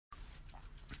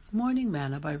Morning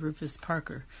Manna by Rufus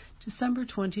Parker, December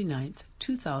 29th,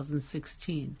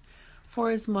 2016.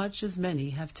 Forasmuch as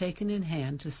many have taken in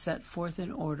hand to set forth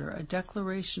in order a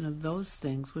declaration of those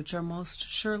things which are most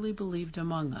surely believed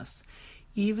among us,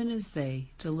 even as they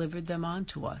delivered them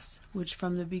unto us, which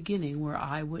from the beginning were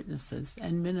eyewitnesses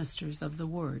and ministers of the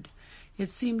word,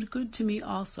 it seemed good to me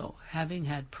also, having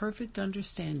had perfect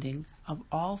understanding of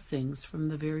all things from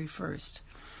the very first,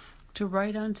 to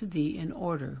write unto thee in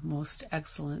order, most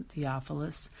excellent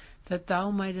Theophilus, that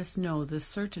thou mightest know the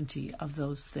certainty of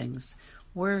those things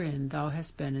wherein thou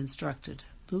hast been instructed.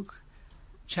 Luke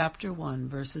chapter 1,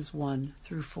 verses 1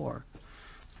 through 4.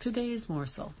 Today's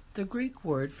morsel. The Greek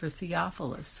word for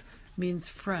Theophilus means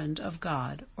friend of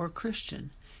God or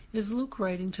Christian. Is Luke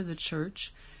writing to the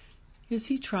church? Is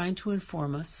he trying to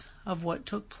inform us of what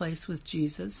took place with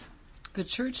Jesus? The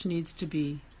church needs to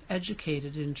be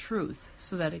educated in truth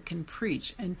so that it can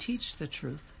preach and teach the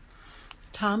truth.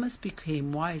 Thomas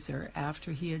became wiser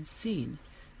after he had seen.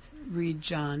 Read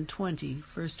John 20,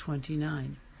 verse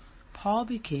 29. Paul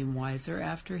became wiser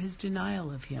after his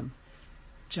denial of him.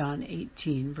 John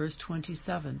 18, verse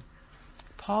 27.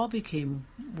 Paul became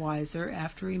wiser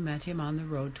after he met him on the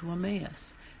road to Emmaus,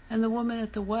 and the woman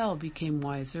at the well became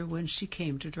wiser when she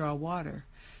came to draw water.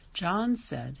 John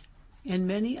said, "And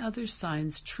many other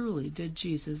signs truly did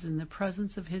Jesus in the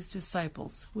presence of his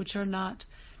disciples, which are not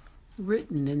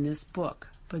written in this book,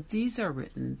 but these are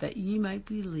written that ye might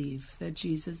believe that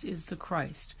Jesus is the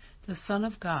Christ, the Son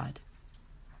of God,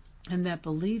 and that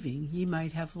believing ye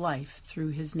might have life through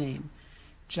his name."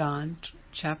 John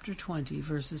chapter 20,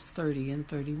 verses 30 and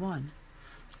 31.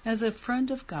 As a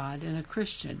friend of God and a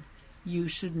Christian, you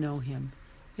should know him.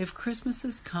 If Christmas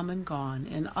has come and gone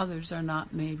and others are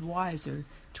not made wiser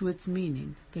to its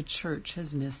meaning, the church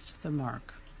has missed the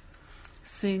mark.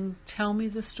 Sing, "Tell me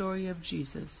the story of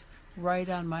Jesus. Write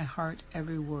on my heart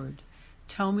every word.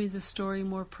 Tell me the story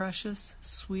more precious,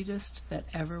 sweetest that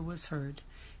ever was heard.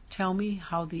 Tell me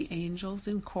how the angels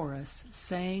in chorus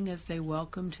sang as they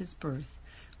welcomed his birth.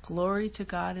 Glory to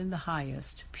God in the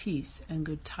highest, peace and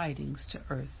good tidings to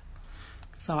earth."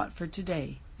 Thought for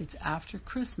today. It's after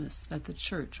Christmas that the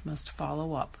church must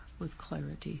follow up with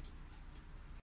clarity.